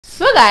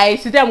So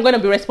guys, today I'm going to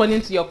be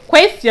responding to your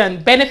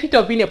question: benefit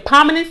of being a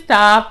permanent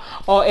staff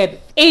or an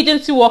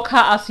agency worker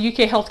as a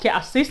UK healthcare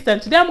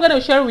assistant. Today I'm going to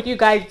share with you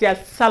guys their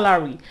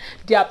salary,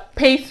 their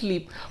pay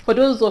slip, for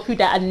those of you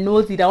that are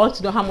nosy, that want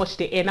to know how much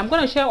they earn. I'm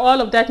going to share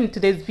all of that in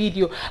today's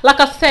video. Like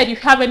I said,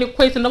 if you have any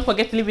question, don't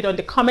forget to leave it on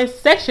the comment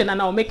section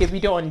and I'll make a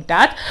video on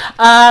that.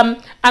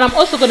 And I'm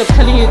also going to be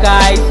telling you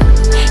guys,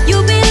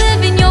 you'll be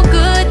living your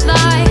good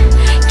life.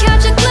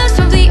 Catch a glimpse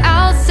from the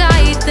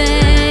outside,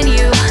 then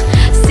you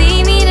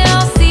see me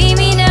now, see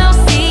me now,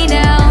 see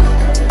now.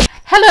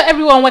 Hello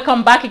everyone,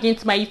 welcome back again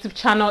to my YouTube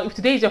channel. If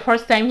today is your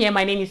first time here,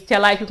 my name is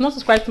Stella. If you've not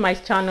subscribed to my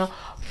channel,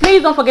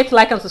 please don't forget to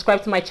like and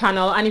subscribe to my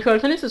channel. And if you're a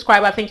returning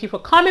subscriber, thank you for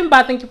coming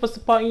back. Thank you for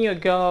supporting your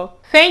girl.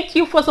 Thank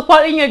you for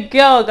supporting your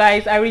girl,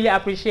 guys. I really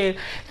appreciate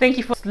it. Thank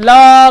you for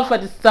love, for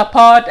the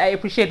support. I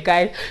appreciate,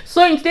 guys.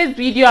 So in today's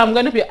video, I'm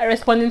going to be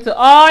responding to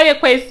all your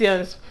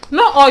questions.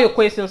 Not all your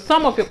questions,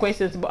 some of your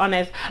questions, to be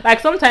honest. Like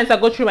sometimes I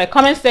go through my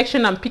comment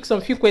section and pick some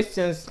few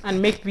questions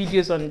and make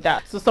videos on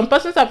that. So some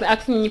persons have been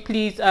asking me,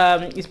 please,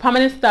 is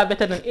permanent staff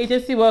better than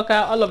agency worker?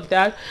 All of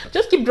that.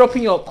 Just keep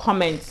dropping your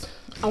comments.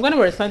 I'm going to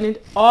be responding to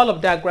all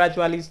of that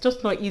gradually. It's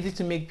just not easy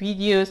to make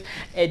videos,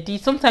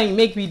 edit. Sometimes you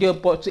make video,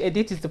 but to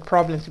edit is the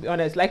problem, to be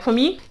honest. Like for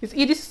me, it's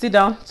easy to sit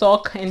down,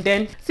 talk, and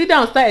then sit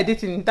down and start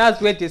editing.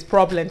 That's where there's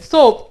problems.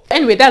 So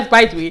anyway, that's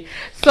by the way.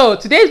 So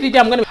today's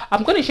video,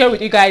 I'm going to share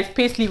with you guys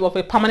payslip of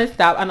a permanent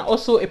staff and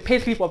also a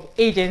payslip of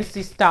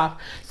agency staff.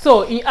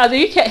 So as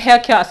a UK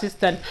healthcare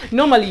assistant,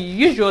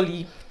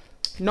 usually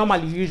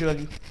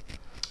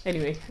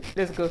anyway,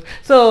 let's go.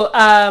 So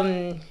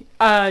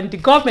the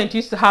government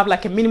used to have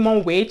like a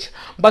minimum wage,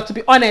 but to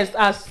be honest,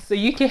 as a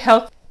UK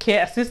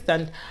healthcare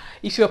assistant,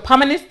 if you're a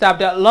permanent staff,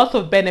 there are lots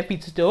of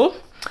benefits though.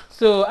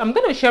 So I'm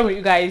going to share with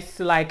you guys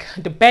like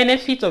the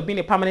benefits of being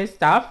a permanent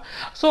staff.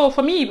 So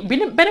for me,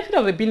 benefit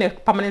of being a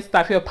permanent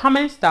staff, you're a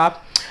permanent staff,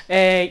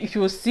 if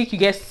you're sick, you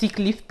get sick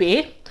leave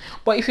pay.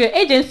 But if you're an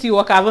agency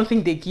worker, I don't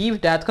think they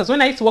give that, because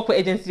when I used to work for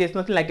agency, there's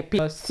nothing like a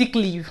pay, sick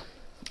leave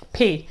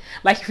pay.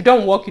 Like if you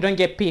don't work, you don't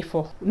get paid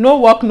for. No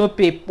work, no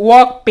pay.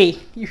 Work, pay.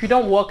 If you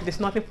don't work,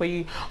 there's nothing for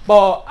you.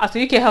 But as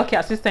a UK healthcare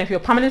assistant, if you're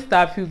a permanent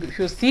staff, if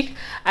you're sick,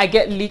 I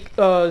get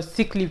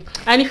sick leave.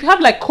 And if you have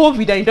like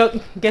COVID and you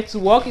don't get to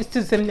work, it's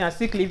still the same thing as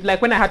sick leave. Like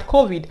when I had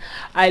COVID,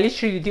 I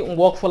literally didn't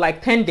work for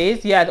like 10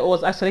 days. Yeah, I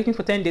was isolating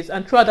for 10 days,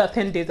 and throughout that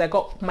 10 days, I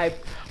got my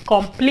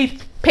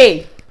complete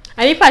pay.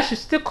 And if I should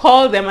still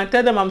call them and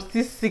tell them I'm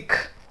still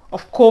sick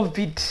of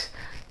COVID,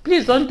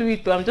 please don't do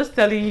it. I'm just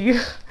telling you.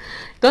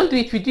 Don't do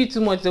it. If you do it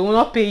too much, they will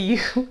not pay you.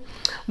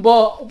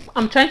 But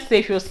I'm trying to say,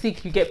 if you're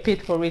sick, you get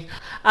paid for it.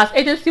 As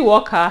agency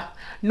worker,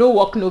 no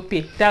work, no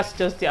pay. That's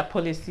just their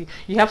policy.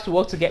 You have to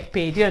work to get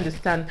paid. Do you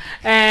understand?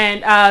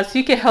 And as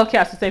UK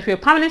healthcare assistant, if you're a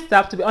permanent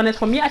staff, to be honest,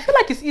 for me, I feel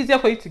like it's easier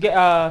for you to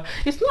get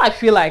it's not, I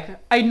feel like,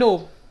 I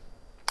know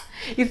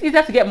it's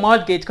easier to get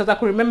mortgage, because I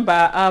could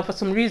remember for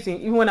some reason,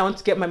 even when I want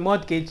to get my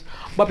mortgage,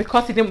 but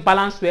because it didn't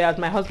balance well, as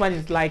my husband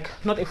is like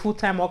not a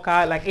full-time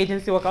worker, like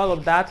agency worker, all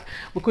of that,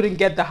 we couldn't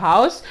get the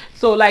house.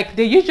 So like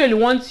they usually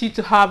want you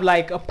to have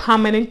like a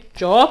permanent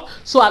job,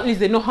 so at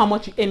least they know how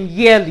much you earn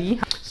yearly.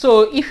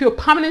 So if you're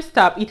permanent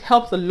staff, it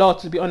helps a lot,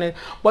 to be honest.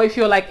 But if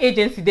you're like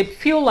agency, they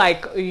feel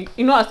like, you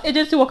know, as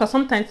agency worker,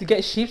 sometimes you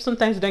get shifts,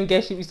 sometimes you don't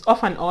get shifts. It's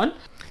off and on.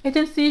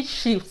 Agency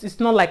shifts, it's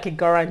not like a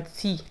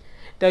guarantee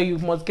that you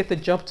must get the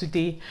job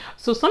today.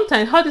 So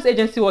sometimes how this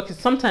agency works is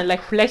sometimes,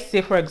 like let's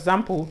say for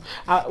example,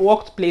 at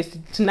workplace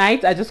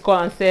tonight, I just call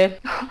and say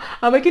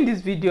I'm making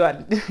this video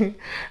at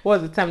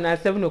what's the time now,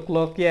 7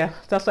 o'clock. Yeah,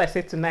 that's what I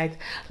said tonight.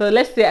 So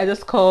let's say I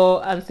just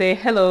call and say,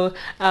 hello,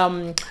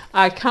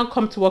 I can't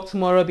come to work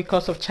tomorrow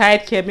because of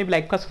childcare, maybe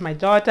like because of my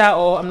daughter,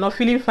 or I'm not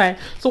feeling fine.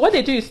 So what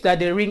they do is that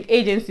they ring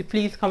agency,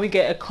 please can we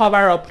get a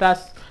cover up,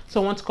 that's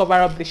someone to cover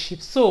up the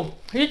shift. So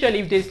usually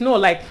if there's no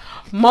like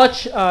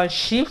much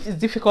shift, it's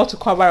difficult to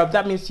cover up.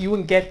 That means you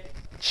won't get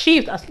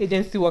shift as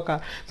agency worker.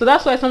 So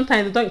that's why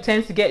sometimes they don't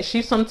tend to get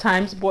shift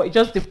sometimes, but it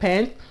just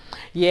depends.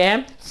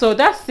 Yeah, so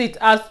that's it.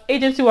 As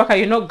agency worker,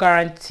 you're not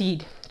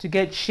guaranteed to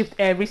get shift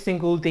every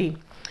single day,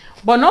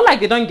 but not like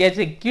they don't get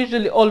it.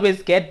 Usually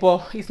always get,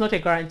 but it's not a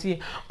guarantee.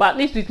 But at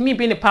least with me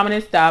being a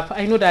permanent staff,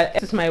 I know that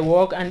this is my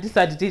work and these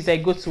are the days I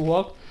go to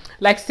work.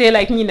 Like say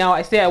like me now,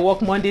 I say I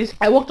work Mondays.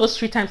 I work those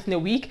 3 times in a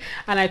week,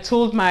 and I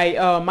told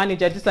my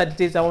manager these are the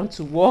days I want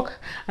to work,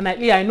 and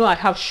I know I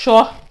have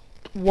sure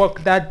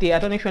work that day. I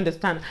don't know if you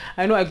understand.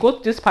 I know I go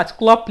to this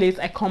particular place,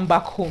 I come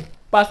back home.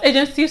 But as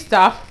agency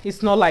staff,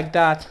 it's not like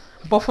that.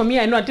 But for me,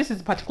 I know this is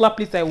a particular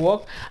place I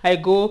work, I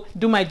go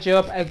do my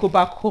job, I go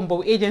back home. But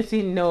with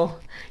agency, no,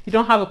 you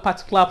don't have a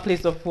particular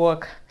place of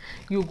work.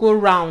 You go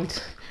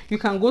round. You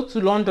can go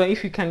to London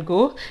if you can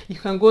go. You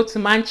can go to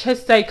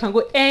Manchester. You can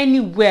go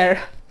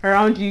anywhere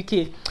around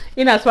UK,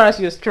 in as far as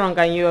you're strong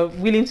and you're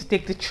willing to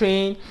take the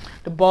train,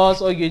 the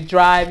bus, or you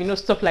drive, you know,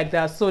 stuff like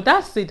that. So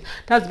that's it.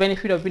 That's the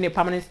benefit of being a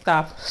permanent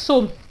staff.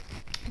 So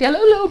there are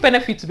little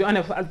benefits, to be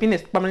honest, as being a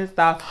permanent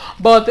staff,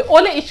 but the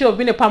only issue of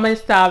being a permanent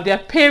staff, their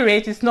pay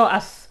rate is not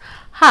as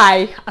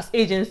high as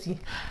agency.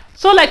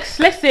 So like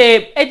let's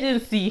say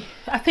agency,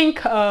 I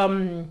think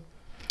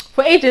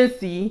For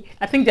agency,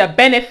 I think their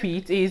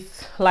benefit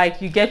is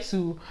like you get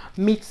to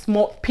meet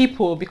more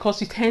people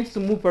because you tend to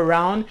move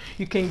around.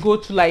 You can go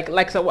to like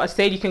what I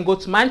said, you can go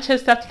to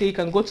Manchester today, you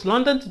can go to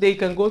London today, you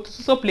can go to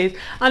so place,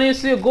 and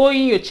you're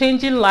going, you're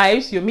changing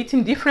lives, you're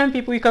meeting different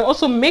people. You can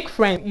also make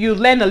friends. You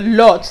learn a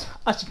lot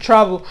as you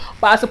travel.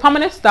 But as a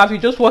permanent staff, you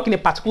just work in a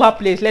particular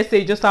place. Let's say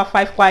you just have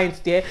 5 clients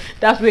there.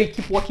 That's where you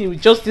keep working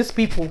with just these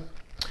people.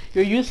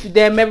 You're used to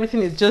them,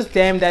 everything is just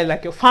them, they're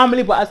like your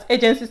family. But as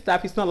agency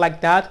staff, it's not like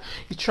that.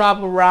 You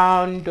travel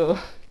around,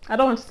 I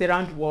don't want to say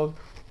around the world,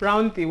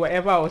 around the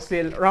whatever I would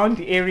say, around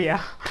the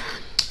area.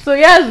 So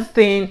here's the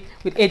thing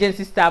with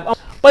agency staff.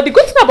 But the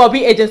good thing about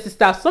being agency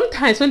staff,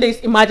 sometimes when there's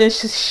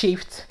emergency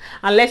shift,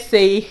 and let's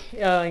say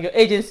your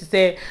agency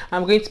say,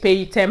 I'm going to pay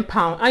you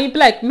 £10, and you be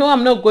like, no,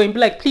 I'm not going. Be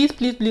like, please,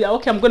 please, please,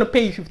 okay, I'm going to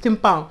pay you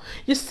 £15.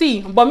 You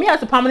see, but me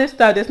as a permanent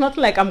staff, there's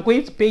nothing like I'm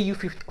going to pay you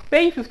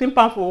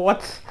 £15 for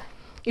what?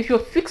 If your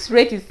fixed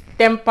rate is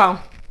 £10,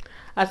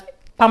 as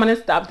permanent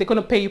staff, they're going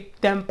to pay you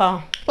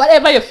 £10.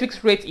 Whatever your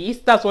fixed rate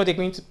is, that's what they're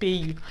going to pay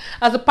you.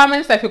 As a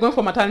permanent staff, if you're going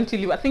for maternity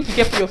leave, I think you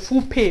get your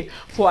full pay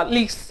for at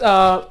least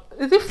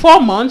is it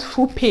 4 months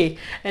full pay,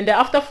 and then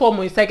after 4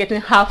 months you start getting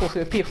half of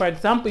your pay. For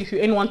example, if you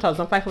earn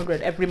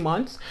 1,500 every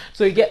month,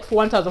 so you get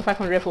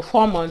 1,500 for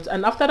 4 months,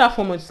 and after that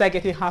 4 months you start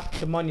getting half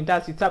the money.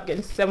 That's you start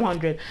getting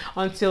 700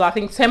 until I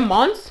think 10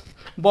 months,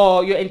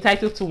 but you're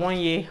entitled to 1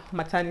 year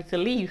maternity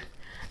leave.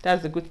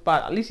 That's the good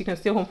part. At least you can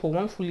stay home for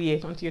 1 full year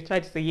until your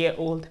child is a year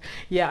old.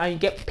 Yeah, and you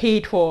get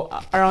paid for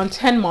around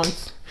 10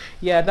 months.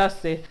 Yeah,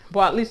 that's it.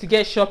 But at least you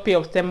get short pay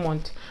of 10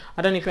 months.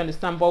 I don't know if you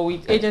understand. But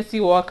with agency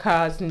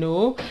workers,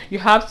 no, you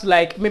have to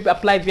like maybe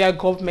apply via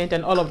government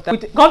and all of that.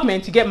 With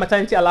government, you get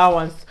maternity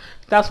allowance.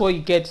 That's what you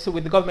get. So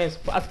with the government,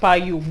 as per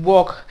you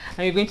work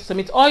and you're going to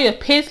submit all your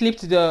pay slip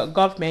to the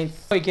government,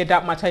 so you get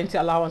that maternity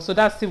allowance. So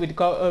that's it with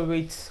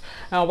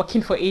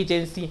working for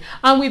agency.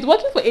 And with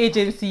working for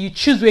agency, you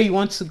choose where you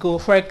want to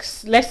go.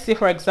 Let's say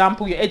for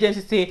example, your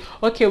agency say,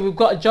 okay, we've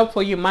got a job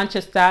for you in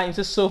Manchester,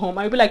 into so home,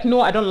 and you'll be like,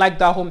 no, I don't like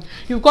that home.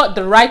 You've got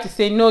the right to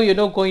say no, you're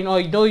not going,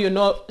 or no, you're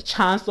not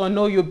chance, or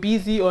no, you're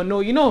busy, or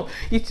no,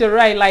 it's your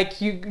right. Like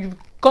you've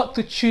got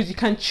to choose. You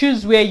can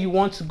choose where you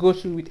want to go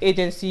to with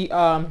agency.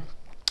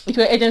 If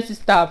you're agency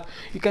staff,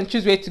 you can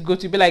choose where to go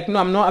to. Be like, no,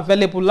 I'm not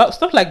available,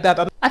 stuff like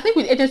that. I think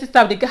with agency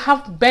staff, they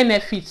have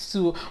benefits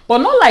too, but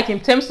not like in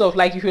terms of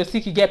like if you're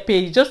sick you get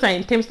paid. Just like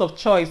in terms of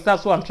choice.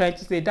 That's what I'm trying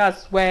to say.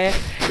 That's where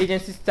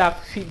agency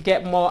staff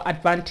get more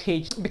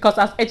advantage, because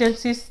as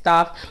agency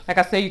staff, like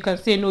I said, you can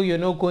say no, you're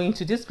not going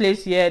to this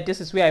place here,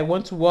 this is where I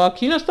want to work,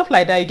 stuff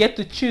like that. You get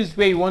to choose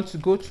where you want to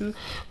go to,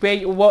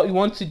 what you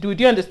want to do.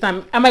 Do you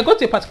understand? I might go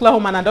to a particular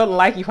home and I don't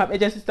like it. If I'm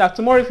agency staff,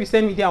 tomorrow if you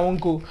send me there I won't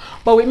go.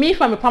 But with me,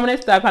 if I'm a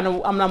permanent staff and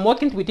I'm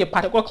working with a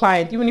particular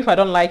client, even if I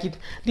don't like it,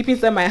 deep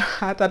inside my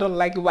heart I don't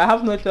like it, but I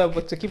have no choice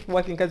but to keep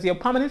working, because you're a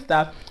permanent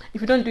staff. If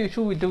you don't do it,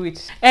 who will do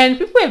it? And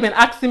people have been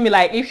asking me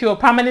like, if you're a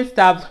permanent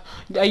staff,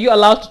 are you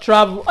allowed to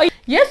travel? Oh,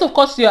 yes, of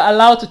course you're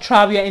allowed to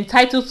travel. You're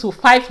entitled to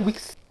 5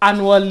 weeks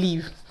annual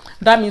leave.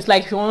 That means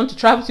like if you want to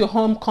travel to your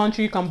home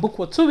country, you can book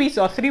for 2 weeks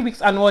or 3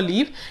 weeks annual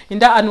leave. In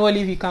that annual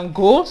leave you can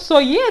go. So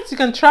yes, you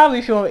can travel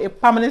if you're a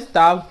permanent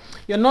staff.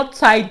 You're not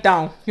tied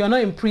down, you're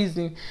not in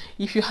prison.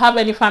 If you have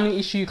any family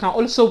issue, you can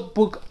also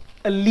book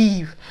a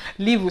leave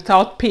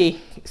without pay.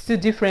 It's still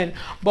different,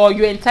 but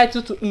you're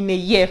entitled to in a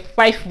year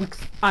 5 weeks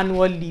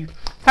annual leave.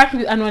 5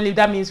 weeks annual leave,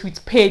 that means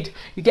with paid,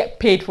 you get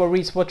paid for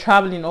it, for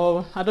traveling,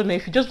 or I don't know,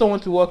 if you just don't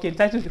want to work, you're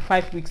entitled to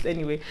 5 weeks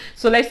anyway.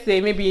 So let's say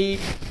maybe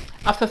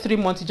after 3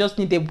 months you just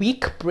need a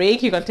week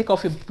break, you can take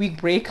off a week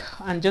break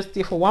and just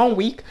stay for 1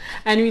 week.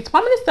 And with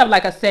permanent staff,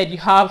 like I said, you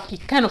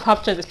kind of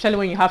have choice, especially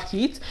when you have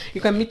kids. You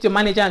can meet your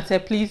manager and say,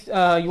 please,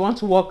 you want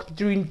to work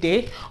during the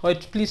day, or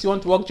please you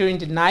want to work during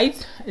the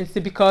night, and say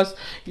because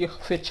you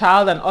have a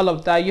child and all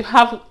of that. You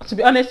have, to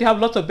be honest, you have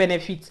lots of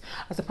benefits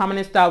as a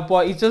permanent staff,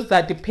 but it's just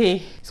that the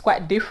pay is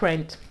quite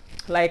different.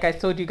 Like I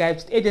told you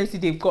guys, agency,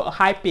 they've got a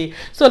high pay.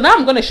 So now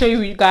I'm going to show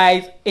you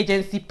guys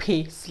agency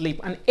pay slip.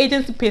 And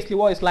agency pay slip,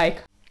 what it's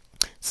like.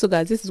 So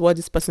guys, this is what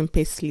this person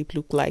pay slip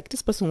look like.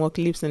 This person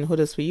lives in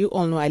Huddersfield. You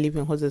all know I live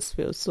in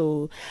Huddersfield.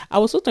 So I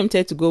was so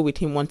tempted to go with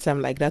him one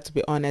time like that, to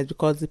be honest,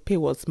 because the pay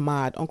was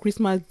mad. On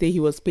Christmas Day,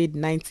 he was paid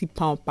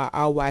 £90 per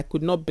hour. I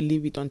could not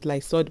believe it until I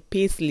saw the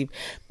pay slip.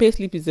 Pay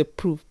slip is a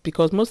proof,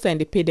 because most time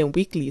they pay them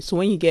weekly. So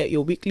when you get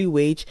your weekly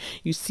wage,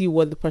 you see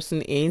what the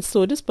person earns.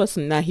 So this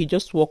person now, he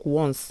just work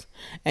once.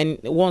 And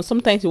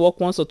sometimes he work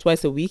once or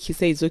twice a week. He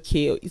says it's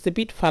okay. It's a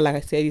bit far, like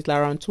I said, it's like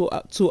around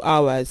 2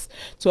 hours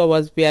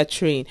via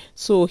train.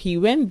 So he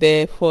went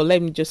there for,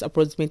 let me just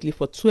approximately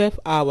for 12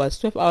 hours,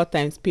 12-hour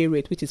times pay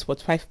rate, which is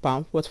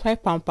 £45,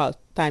 £45 per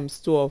times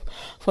 12,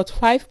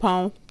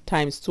 £45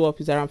 times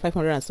 12 is around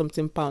 500 and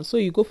something pounds. So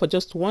you go for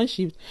just one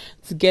shift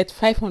to get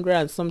 500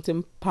 and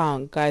something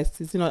pounds, guys.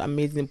 It's not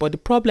amazing. But the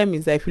problem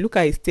is that if you look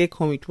at his take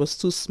home, it was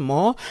too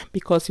small,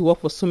 because he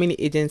worked for so many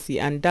agencies,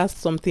 and that's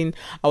something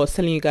I was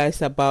telling you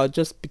guys about.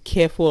 Just be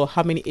careful of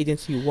how many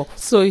agencies you work for.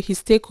 So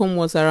his take home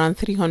was around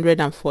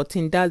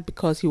 314. That's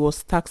because he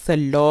was taxed a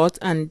lot,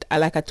 and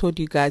like I told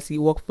you guys, he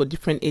worked for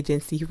different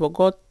agencies. He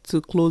forgot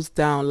to close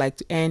down, like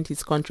to end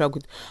his contract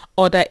with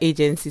other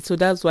agencies. So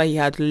that's why he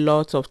had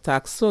lots of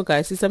tax. So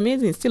guys, it's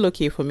amazing. It's still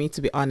okay for me,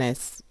 to be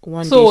honest.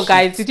 So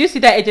guys, did you see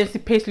that agency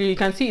payslip? You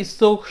can see it's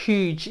so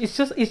huge. It's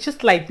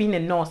just like being a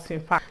nurse. In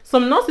fact,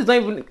 some nurses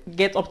don't even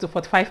get up to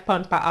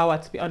 £45 per hour,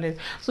 to be honest.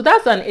 So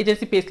that's an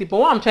agency payslip.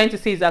 But what I'm trying to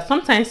say is that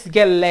sometimes you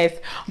get less,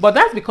 but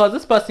that's because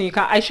this person,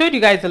 I showed you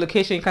guys the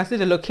location. You can see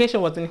the location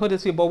was in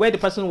Huddersfield, but where the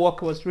person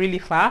worked was really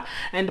far,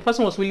 and the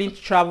person was willing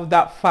to travel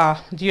that far.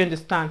 Do you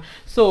understand?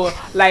 So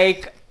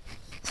like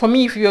for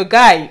me, if you're a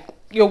guy,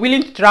 you're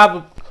willing to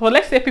travel. So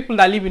let's say people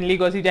that live in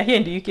Lagos, if they're here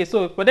in the UK,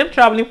 so for them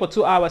traveling for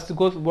 2 hours to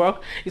go to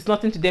work, it's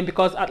nothing to them,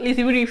 because at least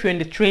even if you're in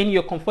the train,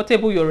 you're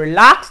comfortable, you're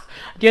relaxed.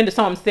 Do you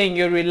understand what I'm saying?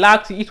 You're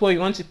relaxed, you eat what you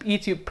want to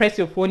eat, you press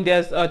your phone,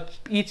 there's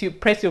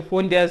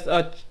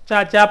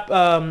charge up,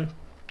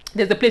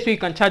 there's a place where you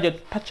can charge your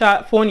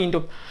phone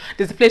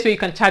there's a place where you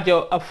can charge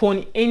your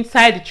phone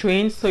inside the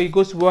train, so you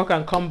go to work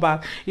and come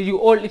back. It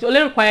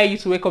only require you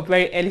to wake up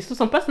very early. So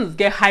some persons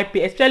get high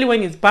pay, especially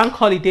when it's bank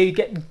holiday, you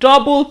get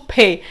double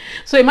pay.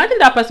 So imagine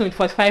that person with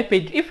 45 pay.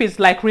 If it's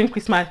like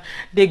Christmas,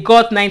 they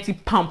got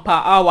 £90 per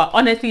hour.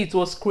 Honestly, it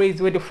was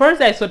crazy. When the first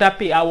day I saw that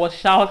pay, I was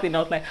shouting.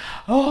 I was like,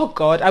 oh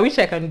God, I wish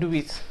I can do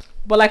it.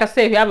 But like I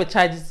said, if you have a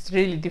child, it's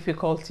really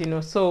difficult, you know,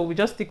 so we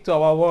just stick to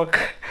our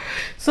work.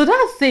 So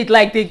that's it.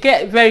 Like, they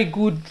get very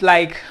good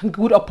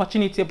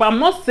opportunity. But I'm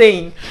not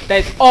saying that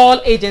it's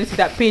all agencies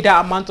that pay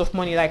that amount of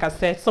money. Like I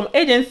said, some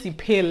agencies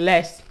pay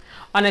less.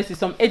 Honestly,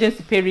 some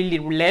agencies pay really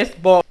less,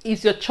 but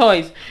it's your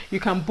choice.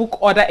 You can book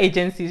other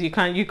agencies. You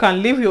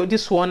can leave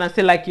this one and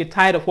say like you're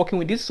tired of working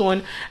with this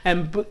one,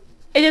 and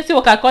agency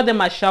work, I call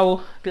them a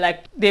show.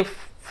 Like, they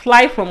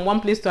fly from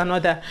one place to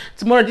another.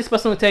 Tomorrow this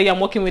person will tell you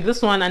I'm working with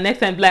this one, and next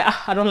time be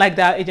like, I don't like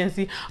that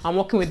agency, I'm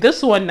working with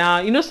this one now,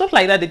 you know, stuff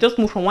like that. They just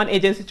move from one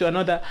agency to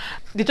another.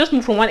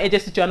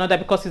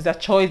 Because it's their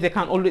choice. They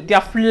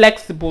are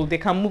flexible. They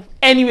can move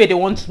anywhere they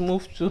want to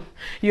move to.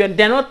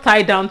 They're not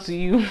tied down to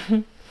you.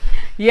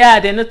 Yeah,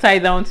 they're not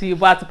tied down to you.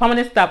 But as a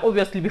permanent staff,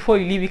 obviously before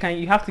you leave,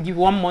 you have to give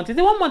 1 month. Is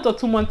it 1 month or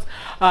 2 months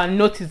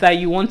notice that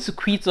you want to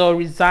quit or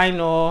resign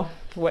or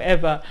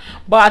whatever?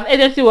 But as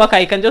agency worker,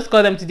 you can just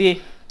call them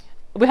today.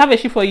 We have a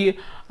shift for you,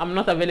 I'm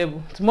not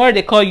available. Tomorrow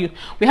they call you,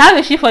 we have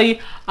a shift for you,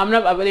 I'm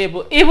not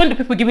available. Even the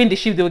people giving the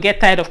shift, they will get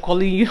tired of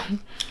calling you.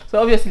 So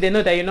obviously they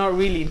know that you're not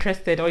really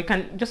interested, or you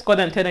can just call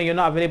them and tell them you're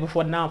not available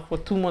for now, for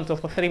 2 months or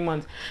for 3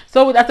 months.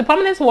 So as a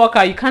permanent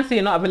worker, you can't say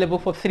you're not available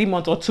for 3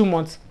 months or 2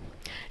 months.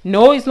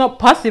 No, it's not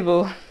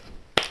possible.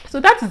 So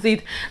that is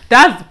it.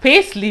 That's the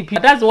pay slip.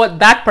 That's what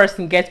that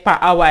person gets per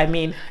hour, I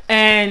mean.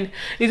 And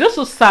it's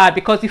also sad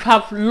because if you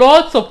have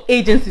lots of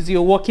agencies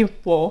you're working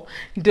for,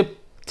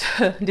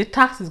 the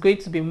tax is going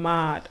to be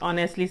mad,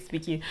 honestly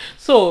speaking.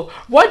 So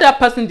what that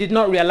person did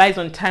not realize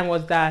on time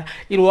was that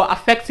it was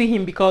affecting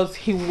him, because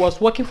he was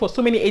working for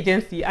so many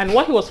agencies, and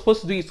what he was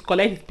supposed to do is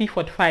collect his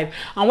P45.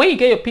 And when you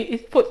get your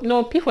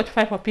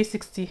P45 or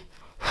P60,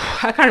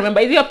 I can't remember,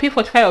 is it your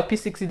P45 or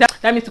P60?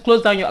 That means to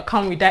close down your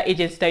account with that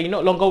agency, that you're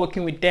no longer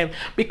working with them.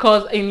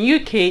 Because in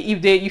UK,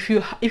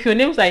 if your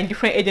names are in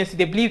different agencies,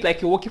 they believe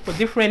like you're working for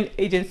different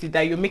agencies,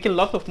 that you're making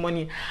lots of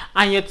money,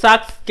 and your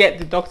tax get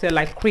deducted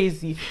like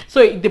crazy.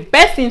 So the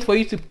best thing is for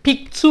you to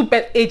pick 2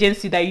 best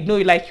agencies that you know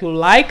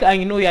and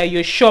you know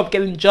you're sure of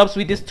getting jobs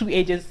with these 2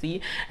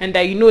 agencies, and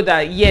that you know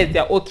that yes,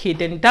 they're okay.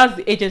 Then that's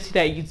the agency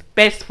that is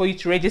best for you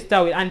to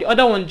register with, and the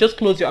other one, just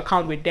close your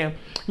account with them.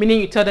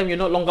 Meaning you tell them you're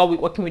no longer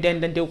working with them,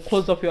 then they'll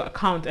close off your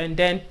account. And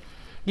then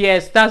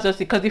yes, that's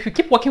just it. Because if you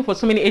keep working for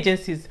so many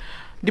agencies,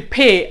 the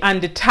pay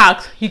and the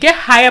tax, you get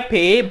higher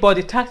pay, but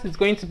the tax is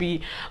going to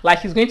be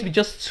like, it's going to be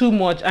just too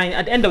much, and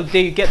at the end of the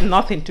day you get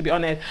nothing, to be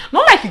honest.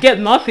 Not like you get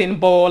nothing,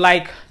 but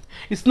like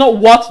it's not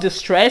worth the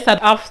stress. And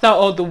after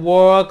all the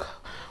work,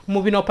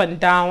 moving up and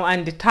down,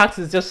 and the tax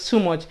is just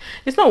too much,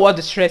 it's not worth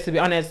the stress, to be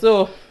honest.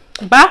 So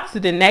back to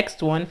the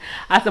next one.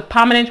 As a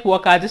permanent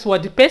worker, this is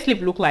what the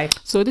payslip look like.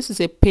 So this is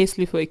a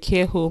payslip for a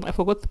care home. I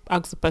forgot to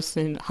ask the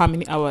person how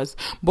many hours,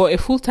 but a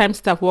full-time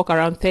staff work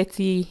around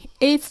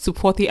 38 to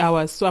 40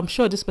 hours. So I'm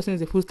sure this person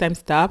is a full-time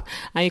staff,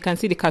 and you can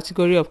see the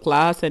category of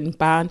class and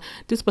band.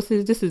 This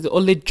is the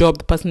only job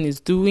the person is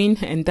doing,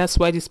 and that's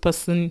why this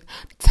person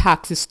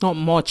tax is not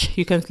much.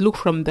 You can look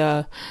from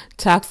the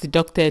tax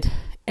deducted.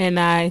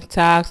 NI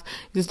tax,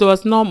 this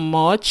was not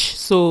much.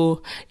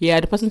 So yeah,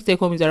 the person's take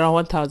home is around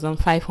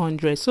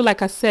 1,500. So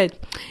like I said,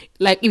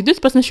 like if this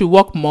person should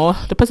work more,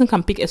 the person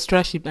can pick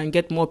extra shift and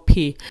get more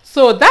pay.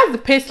 So that's the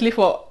pay slip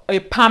for a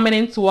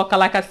permanent worker.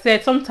 Like I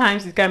said,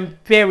 sometimes it can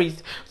vary.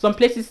 Some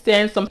places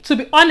 10, some. To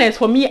be honest,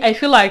 for me, I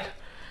feel like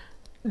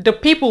the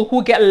people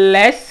who get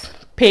less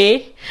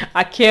pay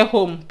a care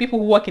home, people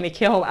who work in a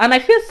care home, and I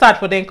feel sad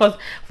for them, because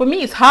for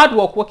me it's hard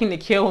work working in a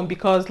care home,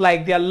 because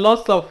like there are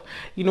lots of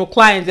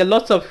clients, there are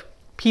lots of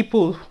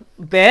people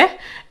there,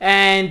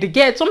 and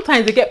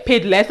sometimes they get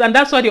paid less, and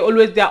that's why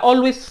they're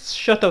always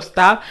short of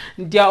staff.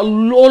 They're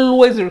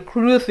always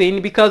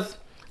recruiting, because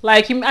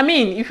Like, I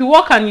mean, if you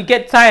work and you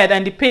get tired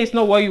and the pay is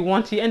not what you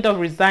want, you end up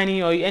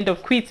resigning or you end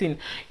up quitting.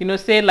 You know,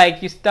 say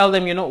like you tell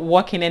them you're not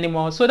working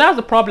anymore. So that's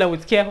the problem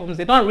with care homes.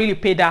 They don't really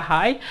pay that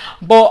high.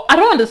 But I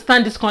don't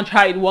understand this country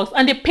how it works.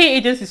 And they pay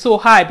agency so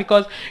high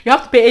because you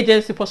have to pay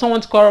agency for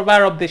someone to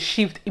cover up the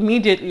shift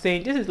immediately.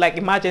 Saying this is like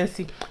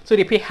emergency, so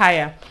they pay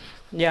higher.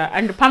 Yeah,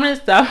 and the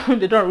permanent staff,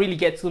 they don't really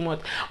get too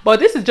much. But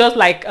this is just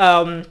like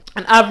an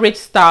average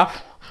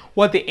staff,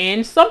 what they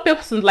earn. Some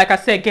persons, like I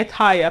said, get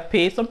higher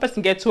pay. Some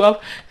person get 12,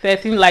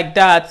 13, like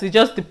that. It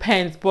just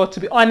depends. But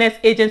to be honest,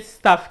 agency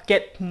staff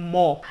get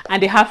more,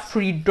 and they have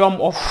freedom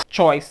of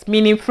choice,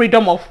 meaning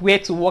freedom of where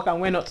to work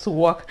and where not to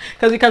work.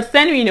 Because you can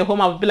send me in a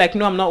home, I'll be like,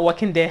 no, I'm not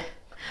working there.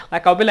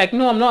 Like, I'll be like,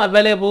 no, I'm not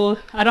available.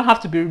 I don't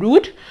have to be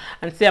rude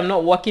and say I'm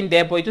not working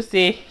there, but you just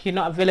say you're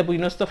not available, you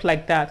know, stuff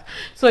like that.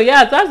 So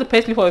yeah, that's the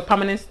pay slip for a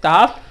permanent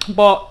staff,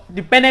 but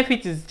the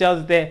benefit is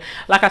just there.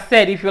 Like I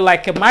said, if you're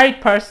like a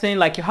married person,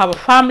 like you have a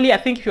family, I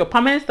think if you're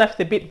permanent staff, it's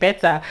a bit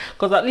better,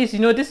 because at least you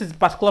know this is a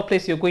particular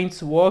place you're going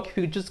to work. If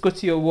you just go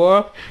to your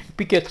work, you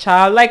pick your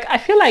child, like I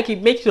feel like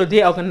it makes your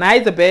day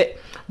organized a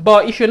bit.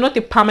 But if you're not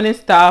a permanent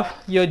staff,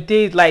 your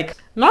day is like,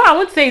 no, I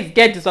won't say it's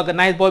get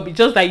disorganized, but it's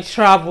just that you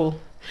travel.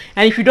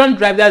 And if you don't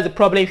drive, that's the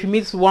problem. If you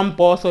miss one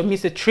bus or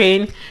miss a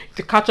train,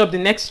 to catch up the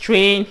next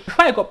train.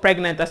 Before I got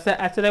pregnant, I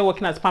started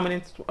working as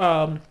permanent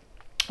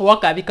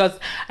worker, because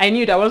I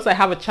knew that once I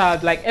have a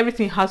child, like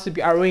everything has to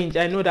be arranged.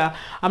 I know that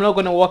I'm not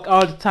going to work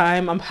all the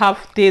time. I have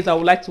days I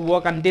would like to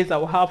work and days I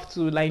will have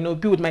to, like, you know,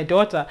 be with my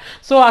daughter.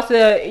 So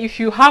if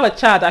you have a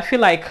child, I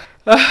feel like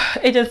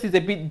agency is a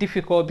bit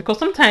difficult, because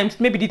sometimes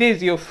maybe the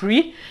days you're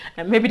free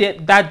and maybe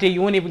that day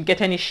you won't even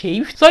get any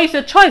shift. So it's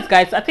a choice,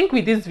 guys. I think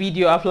with this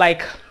video I've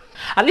like,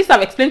 at least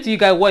I've explained to you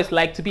guys what it's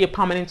like to be a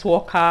permanent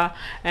worker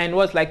and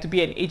what it's like to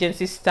be an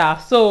agency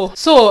staff. So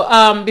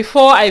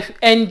before I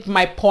end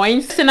my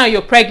points, say now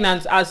you're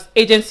pregnant as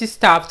agency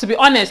staff. To be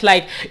honest,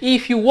 like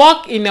if you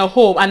work in a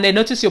home and they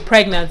notice you're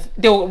pregnant,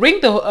 they'll ring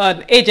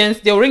the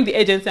agents. They'll ring the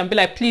agents and be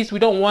like, please, we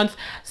don't want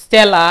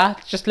Stella,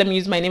 just let me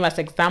use my name as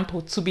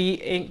example,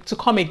 to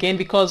come again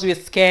because we're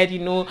scared, you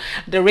know,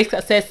 the risk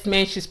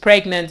assessment, she's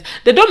pregnant.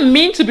 They don't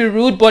mean to be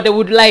rude, but they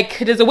would like,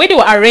 there's a way they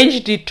will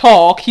arrange the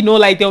talk, you know,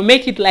 like they'll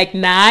make it like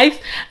nice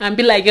and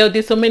be like, yo,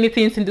 there's so many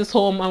things in this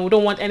home and we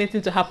don't want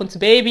anything to happen to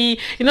baby,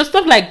 you know,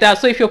 stuff like that.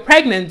 So if you're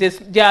pregnant,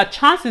 there are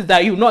chances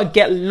that you will not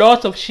get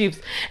lots of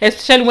shifts,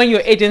 especially when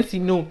your agency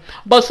know.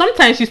 But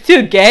sometimes you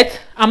still get,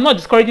 I'm not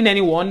discouraging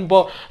anyone,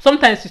 but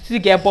sometimes you still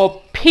get,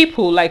 but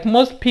people, like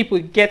most people,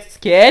 get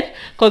scared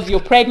because you're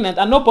pregnant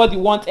and nobody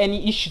wants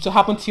any issue to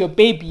happen to your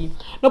baby.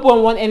 Nobody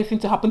wants anything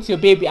to happen to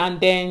your baby, and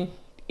then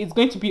it's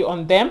going to be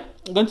on them.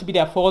 It's going to be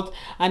their fault,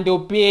 and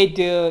they'll pay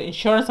the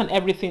insurance and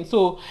everything.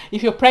 So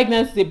if you're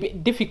pregnant, it's a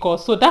bit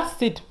difficult. So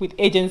that's it with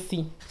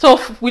agency. So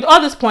with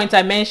all these points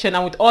I mentioned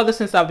and with all the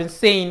things I've been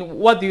saying,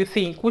 what do you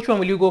think? Which one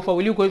will you go for?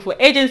 Will you go for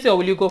agency or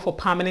will you go for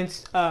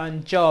permanent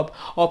job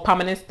or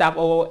permanent staff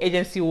or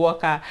agency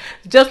worker?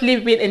 Just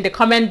leave it in the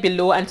comment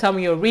below and tell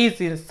me your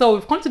reasons. So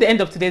we've come to the end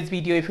of today's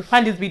video. If you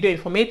find this video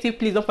informative,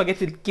 please don't forget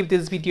to give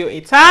this video a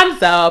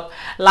thumbs up,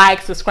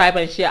 like, subscribe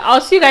and share. I'll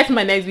see you guys in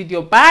my next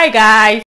video. Bye guys.